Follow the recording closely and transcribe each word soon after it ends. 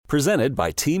Presented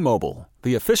by T-Mobile,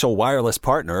 the official wireless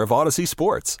partner of Odyssey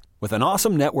Sports. With an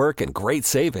awesome network and great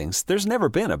savings, there's never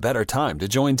been a better time to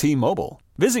join T-Mobile.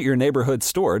 Visit your neighborhood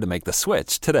store to make the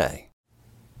switch today.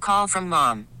 Call from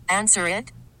mom. Answer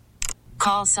it.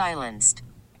 Call silenced.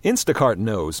 Instacart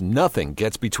knows nothing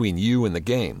gets between you and the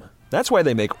game. That's why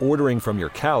they make ordering from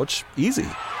your couch easy.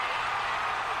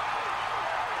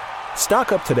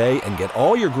 Stock up today and get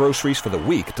all your groceries for the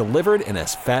week delivered in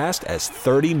as fast as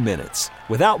 30 minutes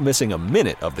without missing a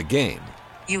minute of the game.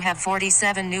 You have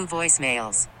 47 new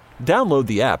voicemails. Download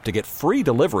the app to get free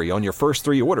delivery on your first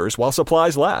 3 orders while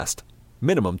supplies last.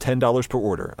 Minimum $10 per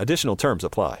order. Additional terms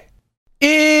apply.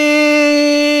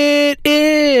 It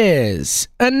is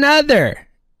another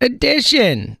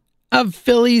edition of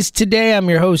Phillies Today. I'm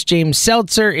your host, James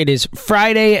Seltzer. It is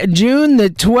Friday, June the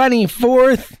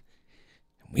 24th.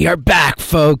 We are back,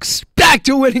 folks. Back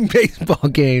to winning baseball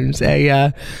games.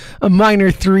 A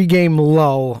minor 3-game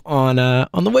lull on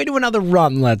the way to another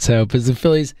run, let's hope, as the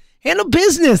Phillies handle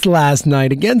business last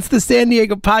night against the San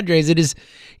Diego Padres. It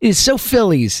is so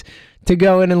Phillies to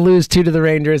go in and lose 2 to the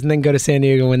Rangers and then go to San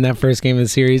Diego and win that first game of the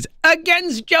series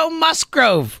against Joe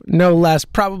Musgrove, no less.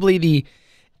 Probably the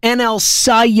NL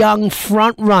Cy Young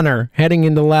front runner heading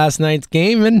into last night's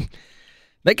game, and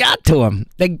they got to him.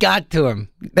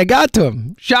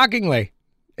 Shockingly.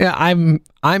 Yeah, I'm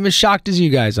as shocked as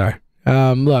you guys are.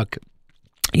 Look,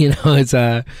 it's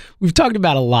we've talked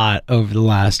about a lot over the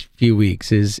last few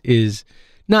weeks is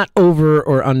not over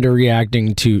or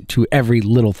underreacting to every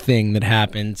little thing that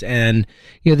happens. And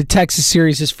the Texas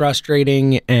series is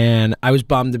frustrating, and I was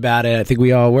bummed about it. I think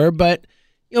we all were, but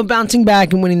bouncing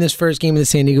back and winning this first game of the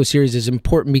San Diego series is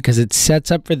important because it sets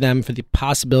up for them for the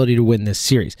possibility to win this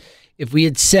series. If we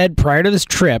had said prior to this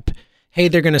trip, hey,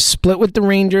 they're going to split with the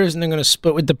Rangers and they're going to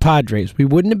split with the Padres, we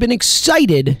wouldn't have been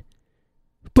excited,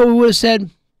 but we would have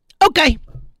said, okay,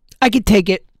 I could take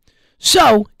it.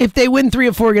 So if they win 3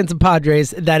 or 4 against the Padres,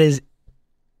 that is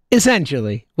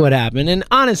essentially what happened. And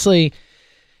honestly,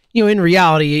 in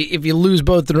reality, if you lose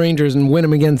both the Rangers and win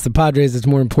them against the Padres, it's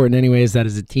more important anyways. That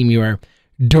is a team you are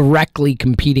directly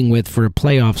competing with for a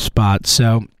playoff spot.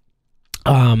 So,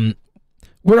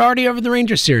 we're already over the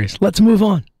Rangers series. Let's move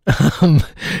on.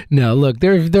 No, look,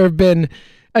 there have been,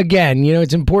 again,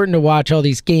 it's important to watch all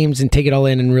these games and take it all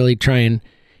in and really try and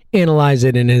analyze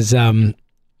it in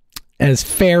as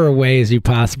fair a way as you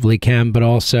possibly can, but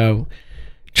also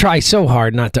try so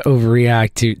hard not to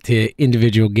overreact to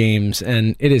individual games.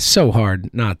 And it is so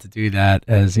hard not to do that,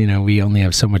 as, we only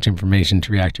have so much information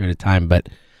to react to at a time. But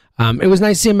it was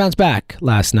nice to see him bounce back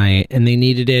last night, and they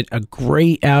needed it. A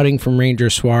great outing from Ranger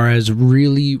Suarez.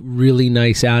 Really, really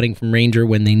nice outing from Ranger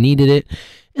when they needed it.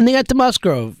 And they got to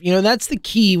Musgrove. That's the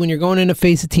key when you're going in to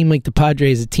face a team like the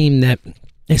Padres, a team that,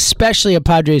 especially a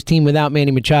Padres team without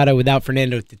Manny Machado, without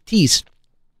Fernando Tatis.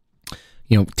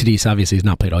 Tatis obviously has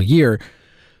not played all year.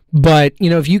 But,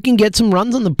 if you can get some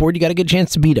runs on the board, you got a good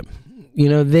chance to beat them.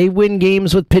 They win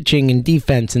games with pitching and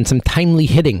defense and some timely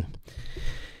hitting.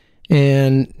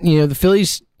 And, the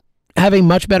Phillies have a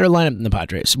much better lineup than the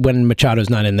Padres when Machado's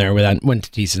not in there, when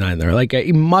Tatis is not in there. Like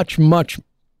a much, much,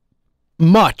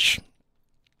 much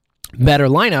better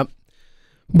lineup.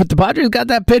 But the Padres got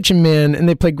that pitching, man, and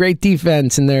they play great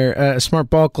defense, and they're a smart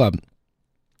ball club.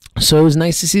 So it was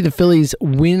nice to see the Phillies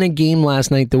win a game last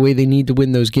night the way they need to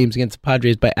win those games against the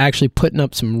Padres by actually putting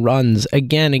up some runs,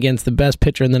 again, against the best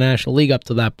pitcher in the National League up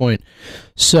to that point.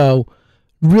 So,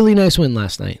 really nice win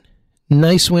last night.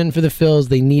 Nice win for the Phils.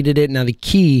 They needed it. Now the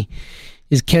key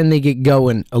is, can they get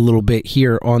going a little bit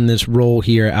here on this roll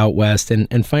here out west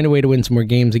and find a way to win some more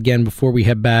games again before we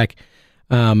head back,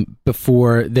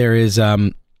 before there is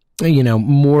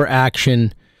more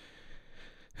action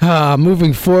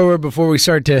moving forward, before we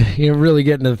start to really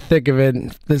get into the thick of it.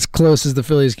 As close as the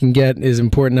Phillies can get is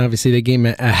important. Obviously, they gave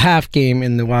a half game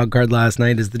in the wild card last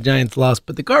night as the Giants lost,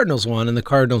 but the Cardinals won, and the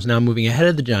Cardinals now moving ahead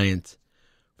of the Giants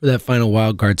for that final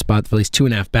wild card spot. The Phillies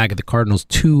 2.5 back of the Cardinals,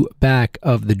 2 back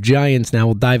of the Giants. Now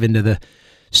we'll dive into the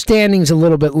standings a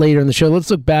little bit later in the show. Let's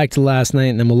look back to last night,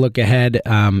 and then we'll look ahead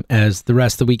as the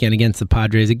rest of the weekend against the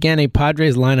Padres. Again, a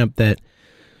Padres lineup that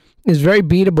is very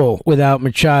beatable without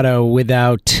Machado,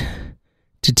 without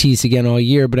Tatis again all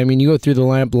year. But, you go through the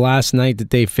lineup last night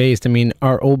that they faced.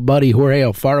 Our old buddy Jorge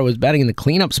Alfaro was batting in the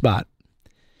cleanup spot.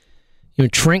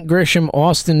 Trent Grisham,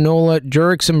 Austin Nola,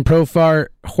 Jurickson Profar,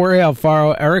 Jorge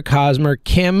Alfaro, Eric Hosmer,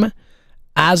 Kim,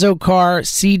 Azokar,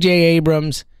 C.J.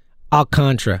 Abrams,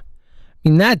 Alcantara.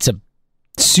 That's a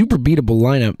super beatable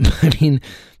lineup.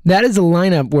 That is a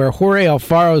lineup where Jorge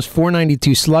Alfaro's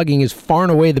 .492 slugging is far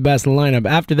and away the best in the lineup.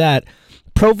 After that,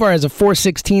 Profar has a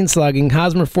 .416 slugging,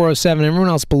 Hosmer .407, everyone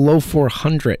else below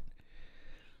 .400.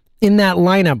 in that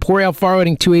lineup, Jorge Alfaro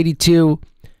hitting 282,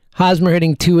 Hosmer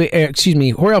hitting Jorge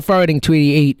Alfaro hitting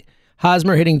 288,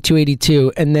 Hosmer hitting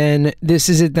 282, and then this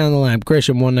is it down the line.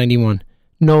 Grisham 191,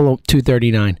 Nola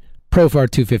 239, Profar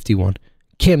 251,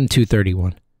 Kim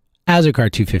 231,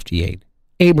 Azarkar 258,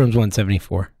 Abrams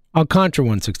 174, Alcantara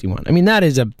 161. I mean, that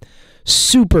is a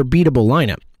super beatable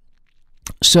lineup.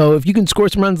 So if you can score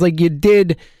some runs like you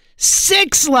did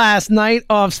 6 last night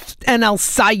off NL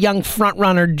Cy Young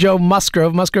frontrunner Joe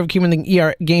Musgrove. Musgrove came in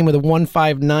the game with a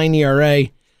 1.59 ERA.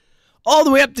 All the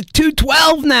way up to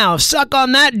 2.12 now. Suck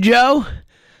on that, Joe.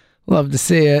 Love to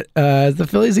see it. The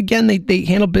Phillies, again, they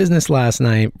handled business last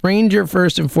night. Ranger,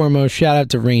 first and foremost. Shout out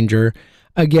to Ranger.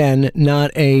 Again,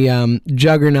 not a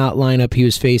juggernaut lineup he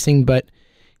was facing, but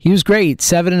he was great.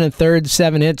 7 1/3,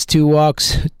 7 hits, 2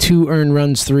 walks, 2 earned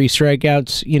runs, 3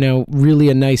 strikeouts. Really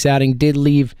a nice outing. Did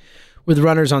leave with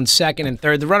runners on second and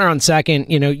third. The runner on second,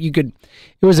 it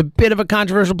was a bit of a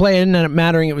controversial play. It didn't end up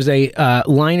mattering. It was a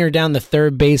liner down the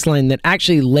third baseline that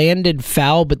actually landed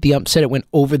foul, but the ump said it went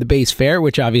over the base fair,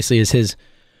 which obviously is his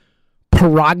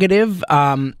prerogative.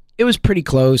 It was pretty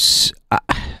close.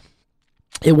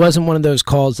 It wasn't one of those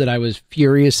calls that I was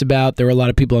furious about. There were a lot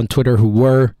of people on Twitter who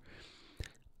were.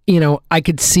 I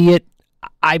could see it.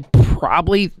 I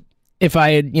probably, if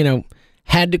I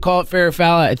had to call it fair or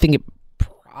foul, I think it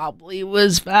probably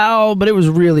was foul, but it was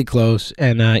really close.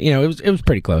 And, it was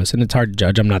pretty close, and it's hard to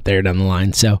judge. I'm not there down the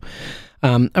line. So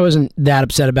I wasn't that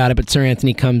upset about it, but Sir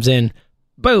Anthony comes in,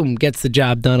 boom, gets the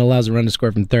job done, allows a run to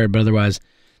score from third, but otherwise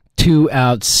 2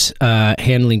 outs,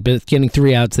 getting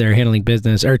 3 outs there, handling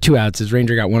business, or 2 outs as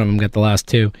Ranger got one of them, got the last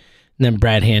 2. And then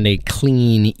Brad Hand a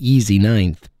clean, easy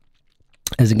 9th.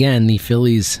 As again, the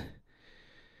Phillies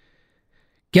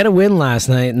get a win last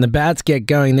night, and the bats get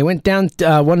going. They went down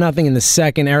 1-0 in the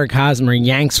second. Eric Hosmer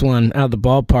yanks one out of the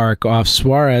ballpark off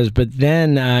Suarez, but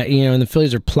then, and the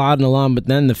Phillies are plodding along, but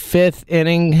then the 5th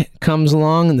inning comes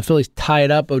along, and the Phillies tie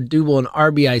it up. Odubel, an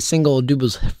RBI single.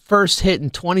 Odubel's first hit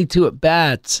in 22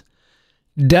 at-bats.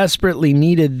 Desperately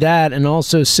needed that, and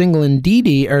also scoring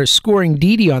Didi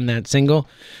on that single,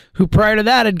 who prior to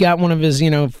that had got one of his,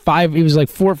 5, he was like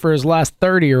 4 for his last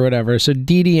 30 or whatever. So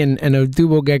Didi and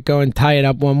Odubel get going, tie it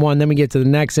up 1-1. Then we get to the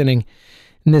next inning,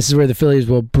 and this is where the Phillies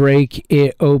will break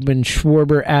it open.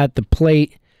 Schwarber at the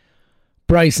plate,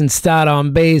 Bryson Stott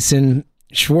on base, and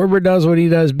Schwarber does what he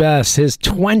does best. His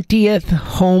 20th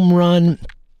home run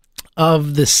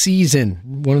of the season.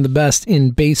 One of the best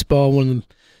in baseball, one of the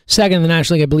second in the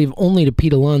National League, I believe, only to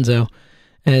Pete Alonso,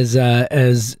 as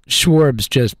Schwarbs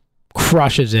just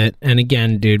crushes it. And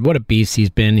again, dude, what a beast he's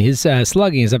been. His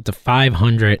slugging is up to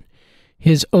 500.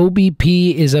 His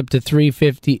OBP is up to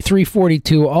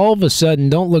 342. All of a sudden,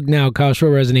 don't look now, Kyle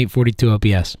Schwarber has an 842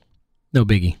 OPS. No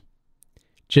biggie.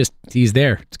 Just, he's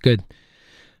there. It's good.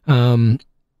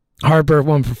 Harper,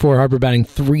 1 for 4. Harper batting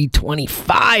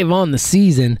 325 on the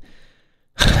season.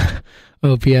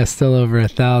 OPS still over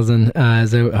 1,000.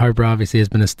 As Harper obviously has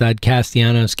been a stud.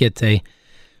 Castellanos gets a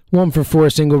 1 for 4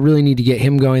 single. Really need to get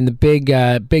him going. The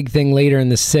big thing later in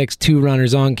the 6th, 2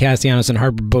 runners on. Castellanos and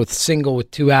Harper both single with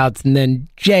 2 outs, and then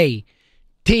JT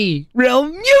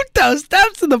Realmuto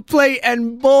steps to the plate,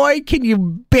 and boy, can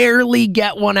you barely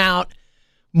get one out.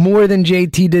 More than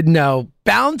JT did know.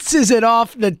 Bounces it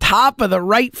off the top of the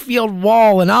right field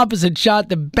wall. An opposite shot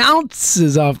that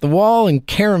bounces off the wall and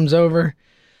caroms over.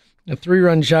 A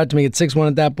 3-run shot to make it 6-1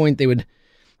 at that point. They would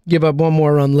give up 1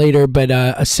 more run later, but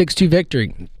a 6-2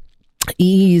 victory.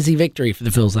 Easy victory for the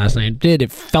Phils last night.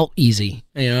 It felt easy.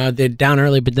 They're down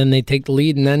early, but then they take the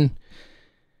lead, and then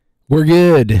we're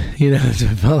good. It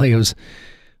felt like it was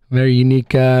a very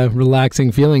unique,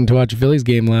 relaxing feeling to watch a Phillies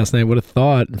game last night. Would have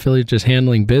thought. Phillies just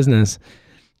handling business.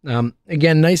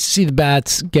 Again, nice to see the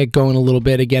bats get going a little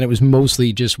bit. Again, it was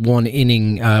mostly just one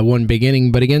big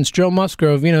inning, but against Joe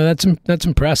Musgrove, that's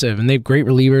impressive. And they have great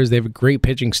relievers. They have a great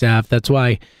pitching staff. That's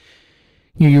why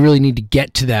you really need to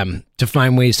get to them to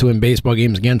find ways to win baseball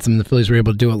games against them. The Phillies were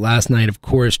able to do it last night. Of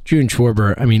course, June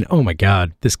Schwarber. I mean, oh my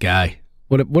God, this guy!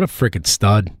 What a freaking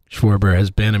stud Schwarber has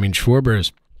been. I mean,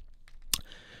 Schwarber's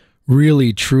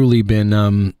really, truly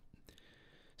been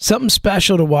something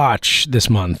special to watch this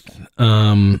month,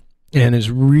 and has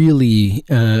really,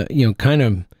 kind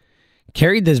of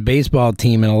carried this baseball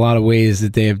team in a lot of ways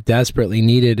that they have desperately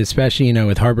needed, especially,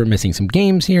 with Harper missing some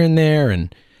games here and there,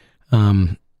 and,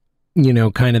 kind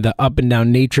of the up and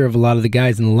down nature of a lot of the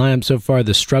guys in the lineup so far,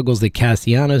 the struggles that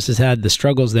Castellanos has had, the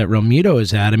struggles that Realmuto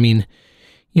has had. I mean,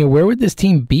 where would this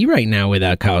team be right now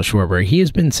without Kyle Schwarber? He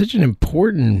has been such an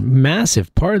important,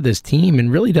 massive part of this team and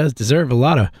really does deserve a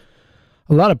lot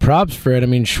of props for it. I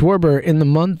mean, Schwarber in the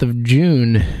month of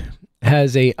June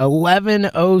has a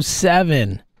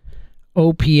 1107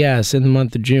 OPS in the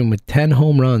month of June with 10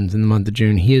 home runs in the month of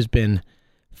June. He has been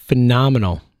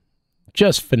phenomenal.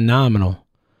 Just phenomenal.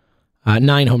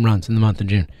 9 home runs in the month of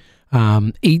June.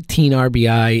 18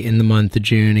 RBI in the month of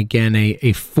June. Again,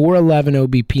 a 411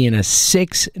 OBP and a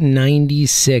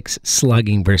 696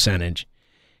 slugging percentage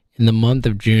in the month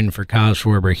of June for Kyle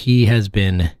Schwarber. He has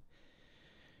been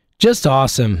just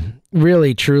awesome.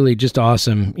 Really, truly just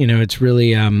awesome. It's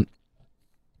really,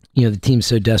 the team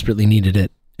so desperately needed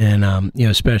it. And,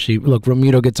 especially, look,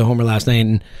 Romuto gets a homer last night.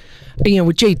 And,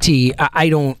 with JT, I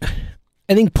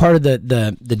think part of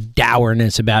the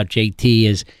dourness about JT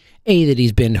is, that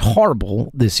he's been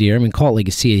horrible this year. I mean, call it like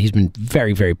you see it. He's been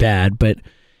very, very bad. But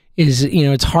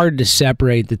it's hard to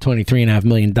separate the $23.5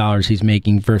 million he's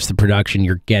making versus the production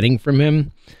you're getting from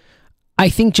him. I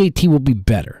think JT will be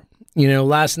better.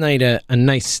 Last night, a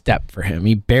nice step for him.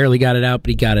 He barely got it out, but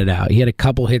he got it out. He had a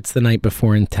couple hits the night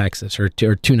before in Texas, or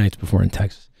two nights before in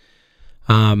Texas.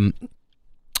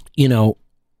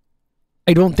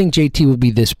 I don't think JT will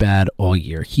be this bad all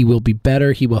year. He will be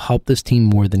better. He will help this team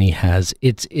more than he has.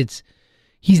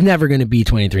 He's never going to be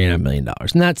 $23.5 million.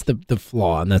 And that's the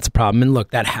flaw, and that's the problem. And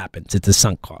look, that happens. It's a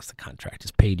sunk cost. The contract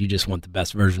is paid. You just want the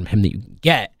best version of him that you can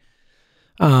get.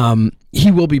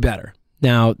 He will be better.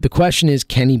 Now, the question is,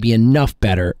 can he be enough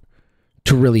better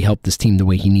to really help this team the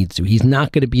way he needs to? He's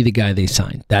not going to be the guy they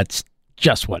signed. That's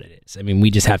just what it is. I mean, we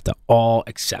just have to all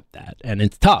accept that. And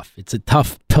it's tough. It's a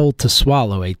tough pill to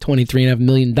swallow, a $23.5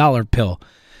 million pill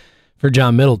for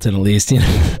John Middleton, at least.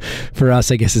 For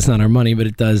us, I guess it's not our money, but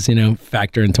it does,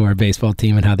 factor into our baseball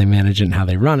team and how they manage it and how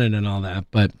they run it and all that.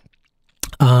 But,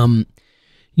 I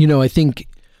think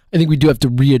we do have to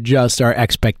readjust our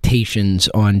expectations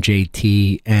on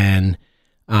JT and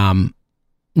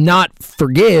not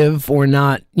forgive or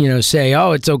not, say,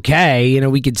 oh, it's okay.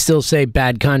 We could still say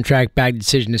bad contract, bad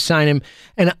decision to sign him.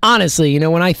 And honestly,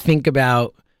 when I think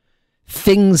about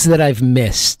things that I've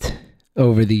missed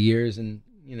over the years, and,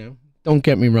 don't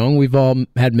get me wrong, we've all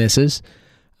had misses.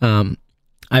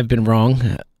 I've been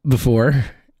wrong before.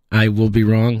 I will be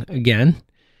wrong again,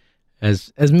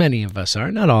 as many of us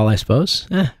are. Not all, I suppose.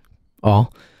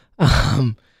 All.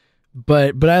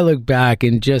 But I look back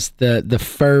and just the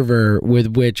fervor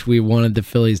with which we wanted the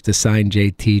Phillies to sign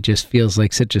JT just feels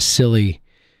like such a silly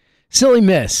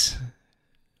miss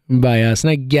by us.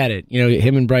 And I get it.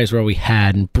 Him and Bryce were all we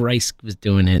had, and Bryce was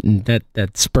doing it, and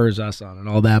that spurs us on and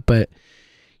all that. But,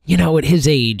 at his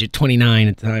age, at 29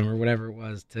 at the time or whatever it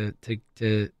was, to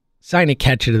sign a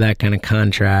catcher to that kind of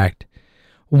contract,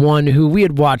 one who we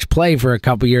had watched play for a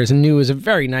couple years and knew was a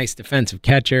very nice defensive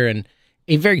catcher and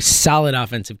a very solid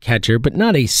offensive catcher, but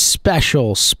not a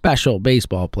special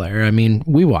baseball player. I mean,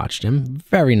 we watched him.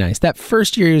 Very nice. That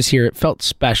first year he was here, it felt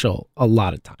special a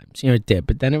lot of times. It did.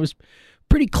 But then it was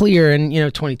pretty clear. And,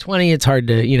 2020, it's hard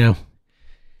to,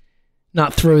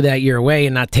 not throw that year away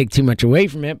and not take too much away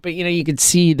from it. But, you could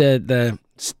see the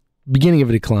beginning of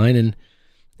a decline. And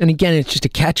again, it's just a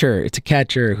catcher. It's a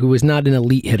catcher who was not an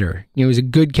elite hitter. He was a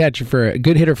good hitter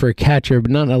for a catcher,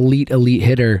 but not an elite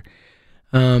hitter.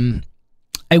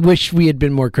 I wish we had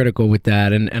been more critical with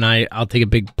that, and I'll take a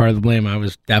big part of the blame. I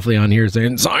was definitely on here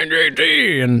saying, sign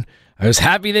JT, and I was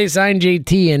happy they signed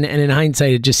JT, and in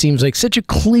hindsight, it just seems like such a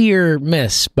clear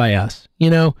miss by us,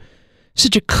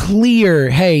 Such a clear,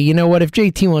 hey, you know what, if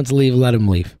JT wants to leave, let him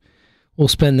leave. We'll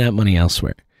spend that money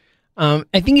elsewhere. I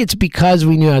think it's because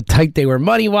we knew how tight they were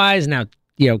money-wise, and how,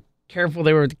 careful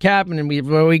they were with the cap, and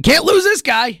we can't lose this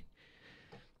guy.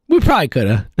 We probably could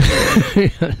have.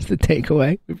 That's the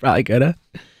takeaway. We probably could have.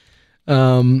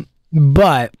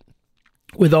 But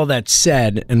with all that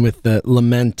said, and with the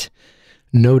lament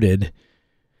noted,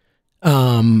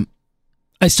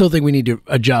 I still think we need to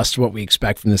adjust what we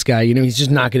expect from this guy. He's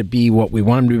just not going to be what we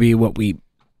want him to be, what we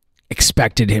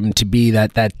expected him to be.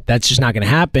 That's just not going to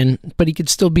happen. But he could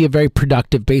still be a very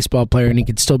productive baseball player, and he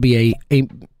could still be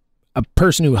a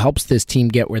person who helps this team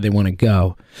get where they want to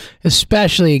go,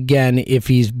 especially, again, if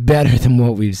he's better than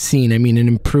what we've seen. I mean, an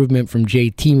improvement from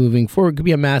JT moving forward could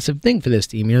be a massive thing for this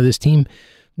team. This team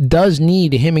does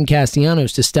need him and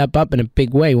Castellanos to step up in a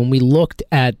big way. When we looked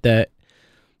at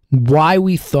why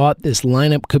we thought this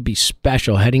lineup could be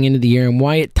special heading into the year and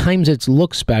why at times it's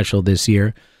looked special this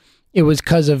year, it was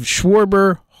because of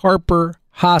Schwarber, Harper,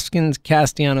 Hoskins,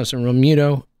 Castellanos, and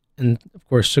Romuto, and, of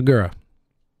course, Segura.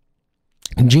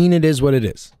 Gene, it is what it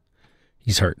is.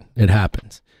 He's hurt. It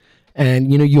happens.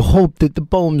 And, you hope that the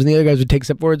Bohms and the other guys would take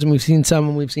step forwards, and we've seen some,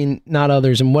 and we've seen not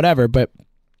others, and whatever. But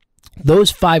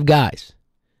those 5 guys,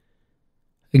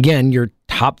 again, your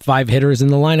top 5 hitters in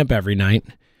the lineup every night,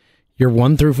 your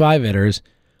 1 through 5 hitters,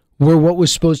 were what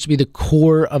was supposed to be the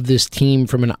core of this team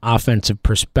from an offensive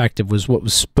perspective, was what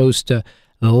was supposed to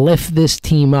lift this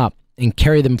team up and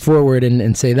carry them forward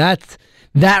and say, that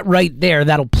right there,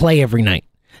 that'll play every night.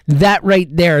 That right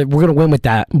there, we're going to win with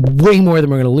that way more than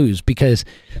we're going to lose, because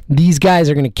these guys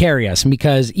are going to carry us. And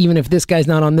because even if this guy's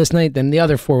not on this night, then the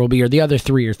other 4 will be, or the other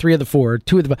 3, or 3 of the 4, or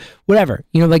 2 of the 5, whatever.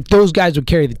 Like those guys would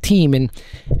carry the team. And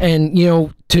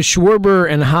to Schwarber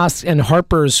and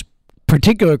Harper's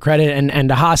particular credit, and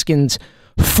to Hoskins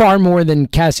far more than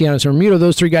Castellanos or Realmuto,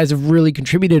 those 3 guys have really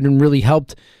contributed and really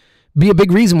helped be a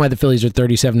big reason why the Phillies are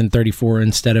 37 and 34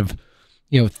 instead of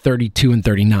 32 and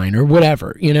 39 or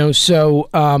whatever, So,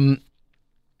 and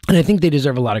I think they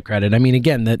deserve a lot of credit. I mean,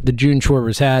 again, the June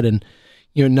Schwarber's had, and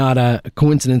not a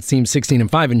coincidence. Team 16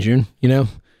 and 5 in June.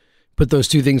 Put those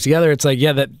 2 things together, it's like,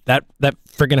 yeah, that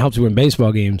freaking helps you win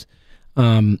baseball games.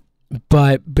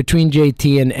 But between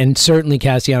JT and certainly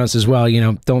Castellanos as well,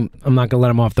 I'm not gonna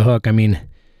let him off the hook. I mean,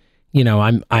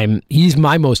 he's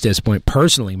my most disappointed,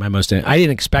 personally. I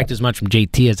didn't expect as much from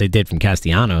JT as I did from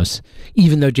Castellanos,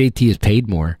 even though JT is paid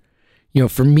more.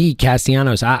 For me,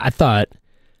 Castellanos, I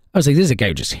was like, this is a guy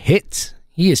who just hits.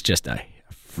 He is just a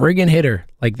friggin' hitter.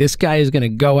 Like, this guy is going to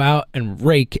go out and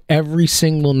rake every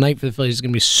single night for the Phillies. It's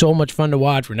going to be so much fun to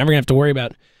watch. We're never going to have to worry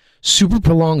about super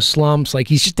prolonged slumps. Like,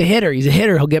 he's just a hitter. He's a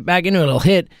hitter. He'll get back into it. He'll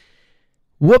hit.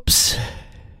 Whoops.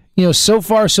 So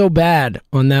far so bad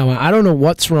on that one. I don't know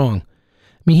what's wrong.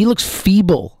 I mean, he looks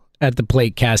feeble at the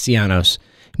plate, Castellanos.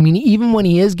 I mean, even when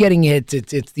he is getting hits,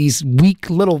 it's these weak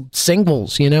little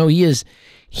singles.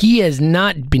 He has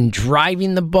not been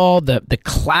driving the ball. The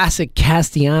classic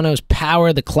Castellanos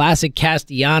power, the classic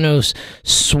Castellanos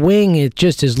swing, it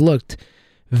just has looked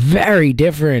very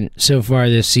different so far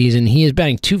this season. He is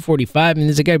batting .245. I mean,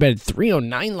 there's a guy who batted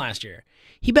 .309 last year.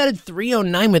 He batted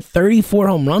 .309 with 34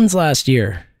 home runs last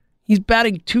year. He's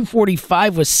batting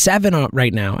 .245 with 7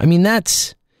 right now. I mean,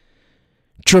 that's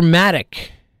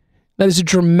dramatic. That is a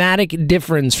dramatic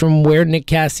difference from where Nick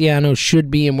Castellanos should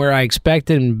be and where I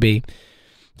expected him to be.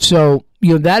 So,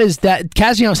 that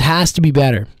Castellanos has to be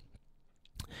better.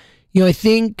 I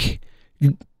think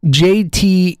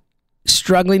JT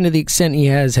struggling to the extent he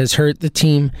has hurt the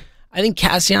team. I think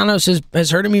Castellanos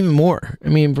has hurt him even more. I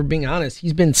mean, for being honest,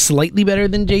 he's been slightly better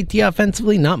than JT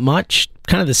offensively, not much.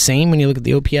 Kind of the same when you look at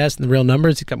the OPS and the real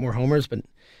numbers. He's got more homers, but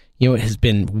it has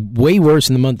been way worse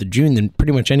in the month of June than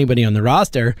pretty much anybody on the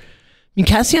roster. I mean,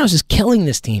 Castellanos is killing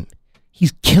this team.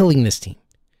 He's killing this team.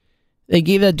 They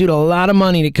gave that dude a lot of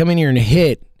money to come in here and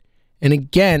hit. And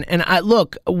again,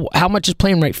 look, how much is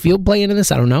playing right field play into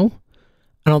this? I don't know.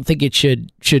 I don't think it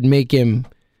should make him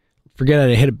forget how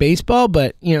to hit a baseball,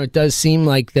 but it does seem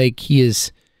like he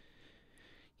is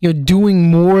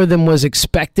doing more than was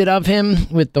expected of him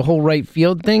with the whole right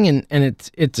field thing, and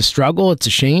it's a struggle, it's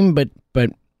a shame, but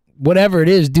whatever it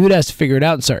is, dude has to figure it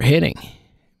out and start hitting. I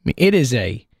mean, it is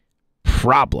a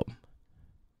problem.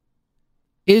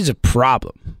 It is a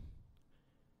problem.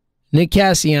 Nick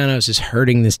Castellanos is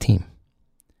hurting this team.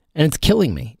 And it's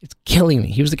killing me. It's killing me.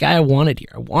 He was the guy I wanted here.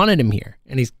 I wanted him here.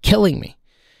 And he's killing me.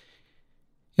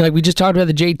 Like, we just talked about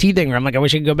the JT thing where I'm like, I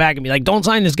wish I could go back and be like, don't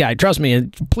sign this guy. Trust me.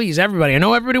 And please, everybody. I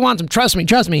know everybody wants him. Trust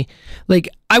me. Like,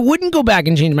 I wouldn't go back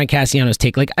and change my Castellanos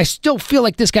take. Like, I still feel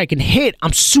like this guy can hit.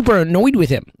 I'm super annoyed with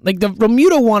him. Like, the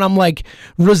Realmuto one, I'm like,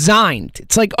 resigned.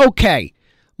 It's like, okay,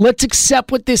 let's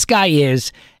accept what this guy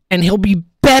is, and he'll be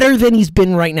better than he's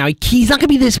been right now. He's not going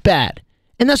to be this bad.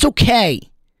 And that's okay.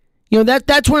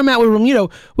 That's where I'm at with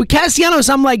Realmuto. With Castellanos,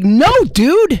 I'm like, no,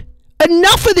 dude.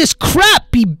 Enough of this crap.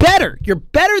 Be better. You're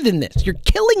better than this. You're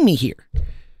killing me here.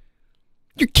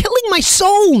 You're killing my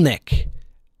soul, Nick.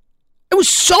 I was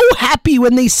so happy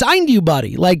when they signed you,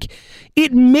 buddy. Like,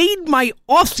 it made my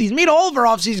offseason, made all of our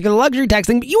offseason a luxury tax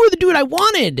thing, but you were the dude I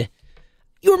wanted.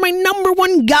 You were my number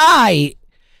one guy.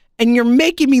 And you're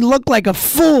making me look like a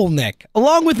fool, Nick,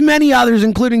 along with many others,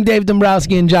 including Dave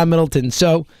Dombrowski and John Middleton.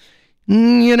 So,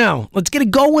 let's get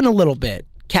it going a little bit.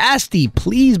 Casty,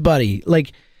 please, buddy.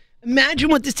 Like,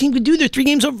 imagine what this team could do. They're 3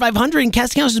 games over 500, and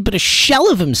Castellanos has been a shell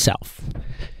of himself.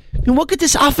 I mean, what could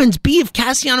this offense be if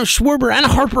Castellanos, Schwarber, and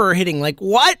Harper are hitting? Like,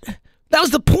 what? That was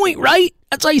the point, right?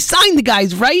 That's why he signed the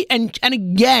guys, right? And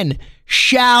again,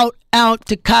 shout out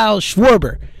to Kyle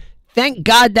Schwarber. Thank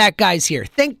God that guy's here.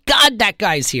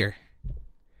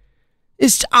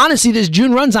 Honestly, this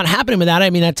June run's not happening without it. I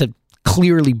mean, that's a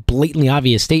clearly, blatantly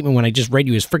obvious statement when I just read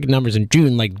you his freaking numbers in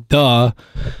June. Like, duh.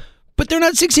 But they're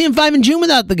not 16-5 in June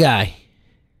without the guy.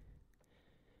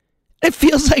 It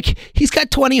feels like he's got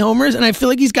 20 homers, and I feel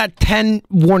like he's got 10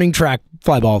 warning track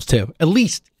fly balls, too. At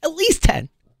least 10.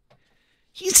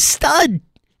 He's a stud.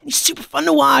 he's super fun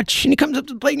to watch. And he comes up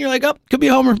to the plate and you're like, oh, could be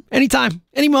a homer anytime,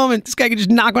 any moment. This guy could just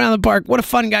knock one out of the park. What a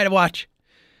fun guy to watch.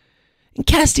 And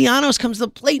Castellanos comes to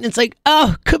the plate and it's like,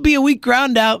 oh, could be a weak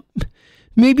ground out.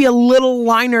 Maybe a little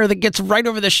liner that gets right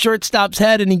over the shortstop's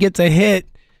head and he gets a hit.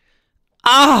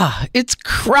 It's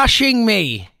crushing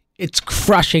me. It's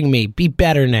crushing me. Be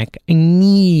better, Nick. I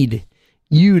need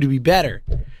you to be better.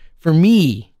 For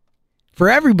me. For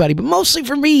everybody, but mostly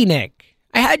for me, Nick.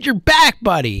 I had your back,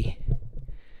 buddy.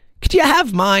 Could you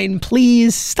have mine,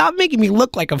 please? Stop making me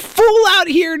look like a fool out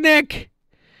here, Nick.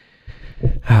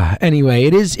 Anyway,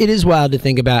 it is wild to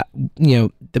think about,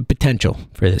 the potential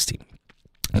for this team.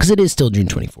 Because it is still June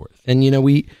 24th. And,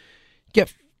 we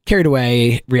get carried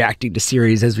away reacting to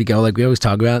series as we go, like we always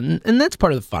talk about. And that's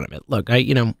part of the fun of it. Look,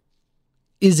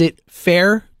 is it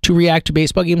fair to react to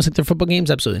baseball games like they're football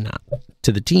games? Absolutely not.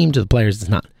 To the team, to the players, it's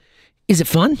not. Is it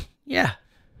fun? Yeah.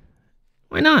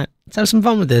 Why not? Let's have some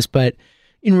fun with this. But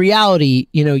in reality,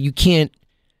 you can't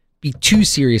be too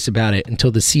serious about it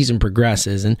until the season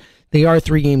progresses. And they are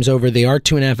 3 games over. They are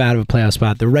 2.5 out of a playoff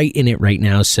spot. They're right in it right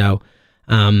now. So,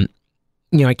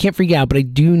 I can't freak out, but I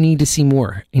do need to see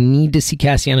more. I need to see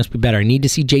Castellanos be better. I need to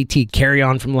see JT carry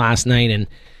on from last night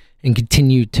and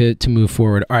continue to move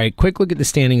forward. All right, quick look at the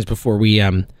standings before we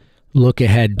look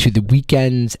ahead to the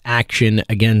weekend's action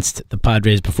against the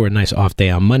Padres before a nice off day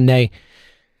on Monday.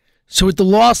 So with the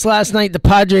loss last night, the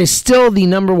Padres still the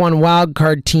number 1 wild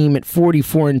card team at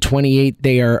 44-28.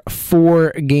 They are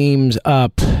 4 games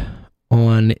up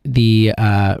on the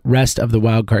rest of the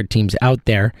wild card teams out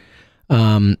there.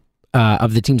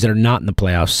 Of the teams that are not in the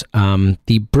playoffs.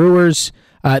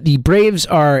 The Braves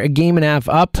are a game and a half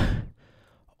up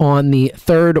on the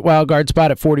 3rd wildcard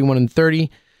spot at 41-30.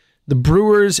 The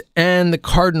Brewers and the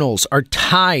Cardinals are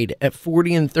tied at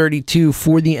 40-32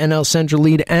 for the NL Central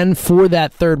lead and for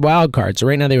that 3rd wildcard. So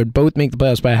right now they would both make the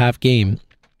playoffs by a half game.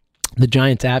 The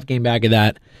Giants a half game back of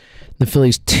that. The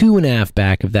Phillies 2.5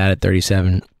 back of that at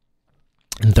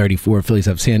 37-34. Phillies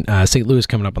have St. Louis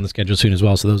coming up on the schedule soon as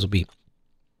well, so those will be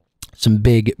some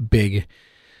big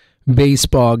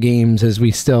baseball games as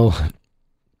we still,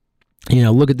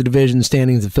 look at the division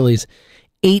standings. The Phillies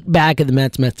 8 back of the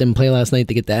Mets. Mets didn't play last night.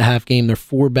 They get that half game. They're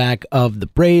 4 back of the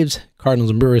Braves. Cardinals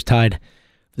and Brewers tied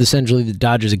for the Central League. The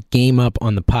Dodgers a game up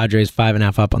on the Padres,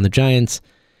 5.5 up on the Giants.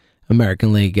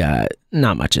 American League,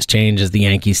 not much has changed as the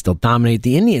Yankees still dominate.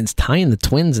 The Indians tying the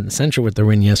Twins in the Central with their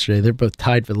win yesterday. They're both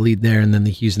tied for the lead there, and then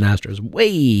the Houston Astros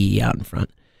way out in front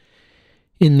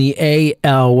in the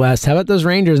AL West. How about those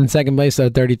Rangers in second place, though?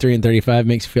 33-35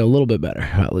 makes you feel a little bit better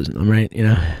about losing them, right?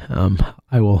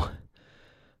 I'll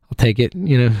take it.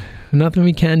 Nothing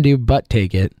we can do but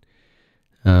take it.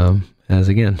 As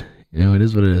again, it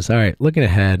is what it is. All right, looking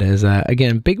ahead as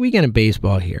again, big weekend of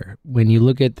baseball here. When you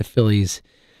look at the Phillies,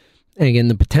 and again,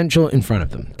 the potential in front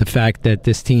of them, the fact that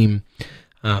this team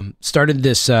started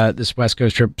this West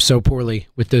Coast trip so poorly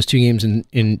with those 2 games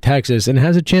in Texas, and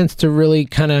has a chance to really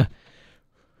kind of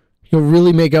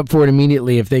really make up for it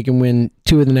immediately if they can win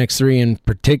 2 of the next 3, and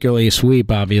particularly a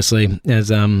sweep, obviously, as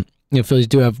Phillies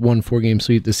do have one 4-game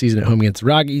sweep this season at home against the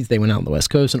Rockies. They went out on the West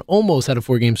Coast and almost had a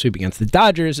 4-game sweep against the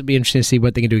Dodgers. It'll be interesting to see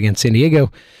what they can do against San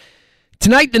Diego.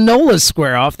 Tonight, the Nolas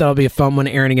square off. That'll be a fun one.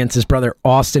 Aaron against his brother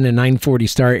Austin, a 9:40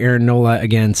 start. Aaron Nola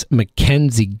against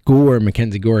Mackenzie Gore.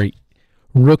 Mackenzie Gore,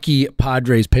 rookie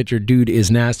Padres pitcher. Dude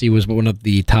is nasty. Was one of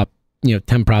the top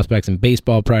 10 prospects in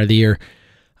baseball prior to the year.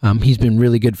 He's been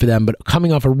really good for them, but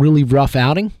coming off a really rough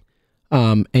outing.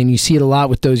 And you see it a lot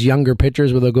with those younger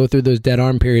pitchers where they'll go through those dead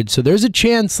arm periods. So there's a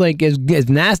chance, like as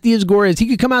nasty as Gore is, he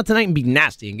could come out tonight and be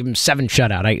nasty and give him 6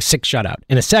 shutout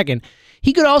in a second.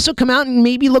 He could also come out and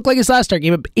maybe look like his last start.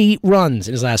 Gave up 8 runs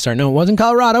in his last start. No, it wasn't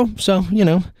Colorado, so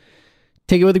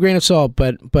take it with a grain of salt.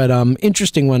 But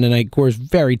interesting one tonight. Gore's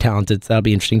very talented, so that'll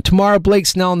be interesting. Tomorrow, Blake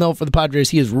Snell, no for the Padres.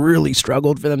 He has really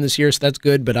struggled for them this year, so that's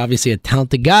good. But obviously a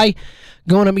talented guy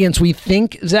going up against, we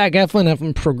think, Zach Eflin.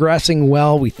 Eflin progressing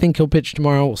well. We think he'll pitch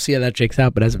tomorrow. We'll see how that shakes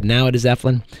out. But as of now, it is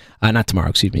Eflin. Not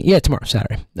tomorrow, excuse me. Yeah, tomorrow,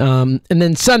 Saturday. And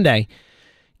then Sunday,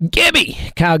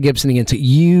 Kyle Gibson against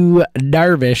Yu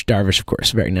Darvish. Darvish, of course,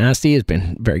 very nasty. Has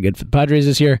been very good for the Padres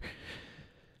this year.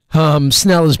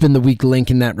 Snell has been the weak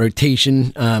link in that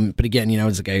rotation. But again,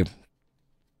 it's a guy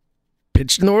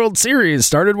pitched in the World Series,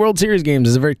 started World Series games,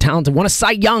 is a very talented, won a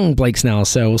Cy Young, Blake Snell.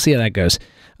 So we'll see how that goes.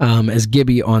 As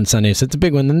Gibby on Sunday. So it's a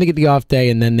big one. Then they get the off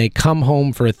day, and then they come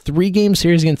home for a 3-game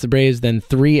series against the Braves, then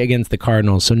 3 against the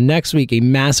Cardinals. So next week, a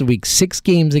massive week, 6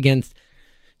 games against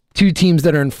 2 teams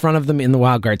that are in front of them in the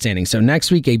wild card standing. So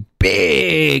next week, a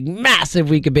big,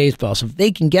 massive week of baseball. So if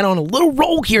they can get on a little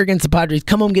roll here against the Padres,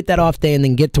 come home, get that off day, and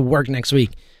then get to work next week.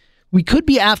 We could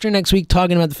be after next week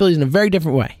talking about the Phillies in a very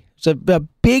different way. It's a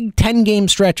big 10-game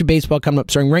stretch of baseball coming up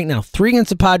starting right now. 3 against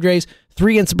the Padres,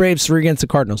 3 against the Braves, 3 against the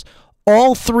Cardinals.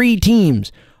 All 3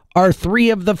 teams are 3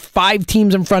 of the 5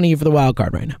 teams in front of you for the wild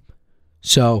card right now.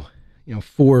 So,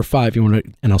 4 or 5, you want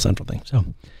an NL Central thing. So,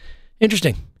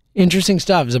 interesting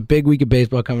stuff. It's a big week of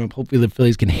baseball coming up. Hopefully the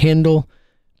Phillies can handle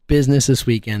business this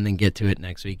weekend and get to it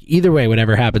next week. Either way,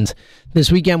 whatever happens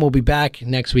this weekend, we'll be back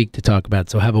next week to talk about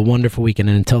it. So have a wonderful weekend.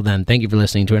 And until then, thank you for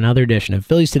listening to another edition of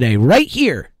Phillies Today right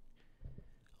here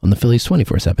on the Phillies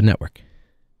 24/7 Network.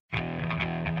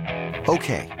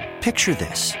 Okay, picture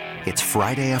this. It's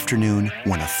Friday afternoon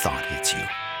when a thought hits you.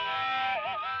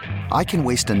 I can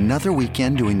waste another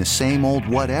weekend doing the same old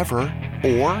whatever,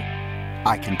 or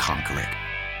I can conquer it.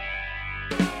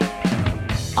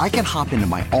 I can hop into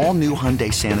my all-new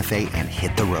Hyundai Santa Fe and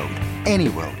hit the road. Any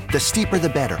road. The steeper, the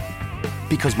better.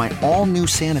 Because my all-new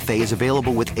Santa Fe is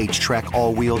available with H-Track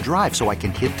all-wheel drive, so I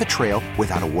can hit the trail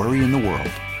without a worry in the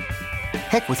world.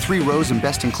 Heck, with 3 rows and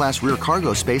best-in-class rear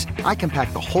cargo space, I can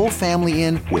pack the whole family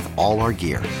in with all our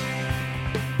gear.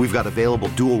 We've got available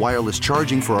dual wireless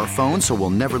charging for our phones, so we'll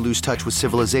never lose touch with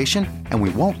civilization, and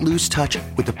we won't lose touch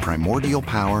with the primordial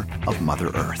power of Mother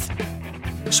Earth.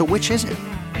 So which is it?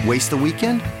 Waste the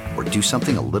weekend or do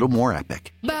something a little more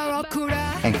epic?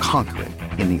 And conquer it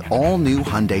in the all-new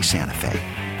Hyundai Santa Fe.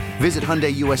 Visit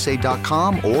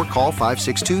HyundaiUSA.com or call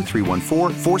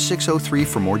 562-314-4603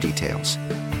 for more details.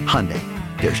 Hyundai,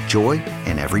 there's joy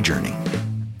in every journey.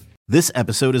 This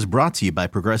episode is brought to you by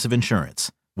Progressive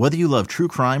Insurance. Whether you love true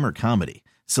crime or comedy,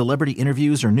 celebrity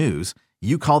interviews or news,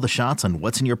 you call the shots on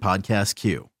what's in your podcast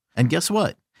queue. And guess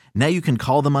what? Now you can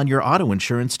call them on your auto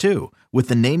insurance too with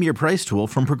the Name Your Price tool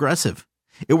from Progressive.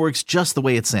 It works just the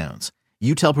way it sounds.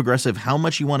 You tell Progressive how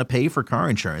much you want to pay for car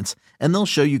insurance, and they'll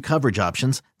show you coverage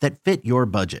options that fit your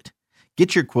budget.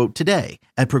 Get your quote today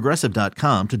at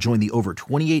Progressive.com to join the over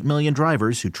 28 million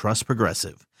drivers who trust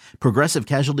Progressive. Progressive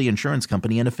Casualty Insurance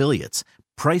Company and Affiliates.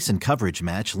 Price and coverage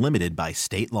match limited by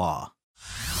state law.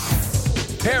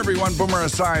 Hey everyone, Boomer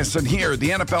Esiason here.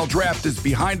 The NFL draft is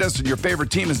behind us and your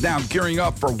favorite team is now gearing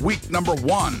up for week number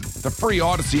 1. The free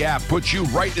Odyssey app puts you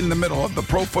right in the middle of the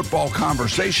pro football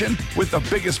conversation with the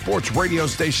biggest sports radio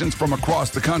stations from across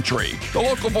the country. The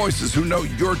local voices who know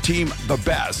your team the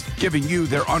best, giving you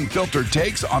their unfiltered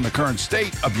takes on the current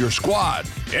state of your squad.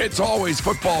 It's always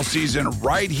football season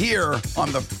right here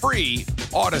on the free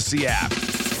Odyssey app.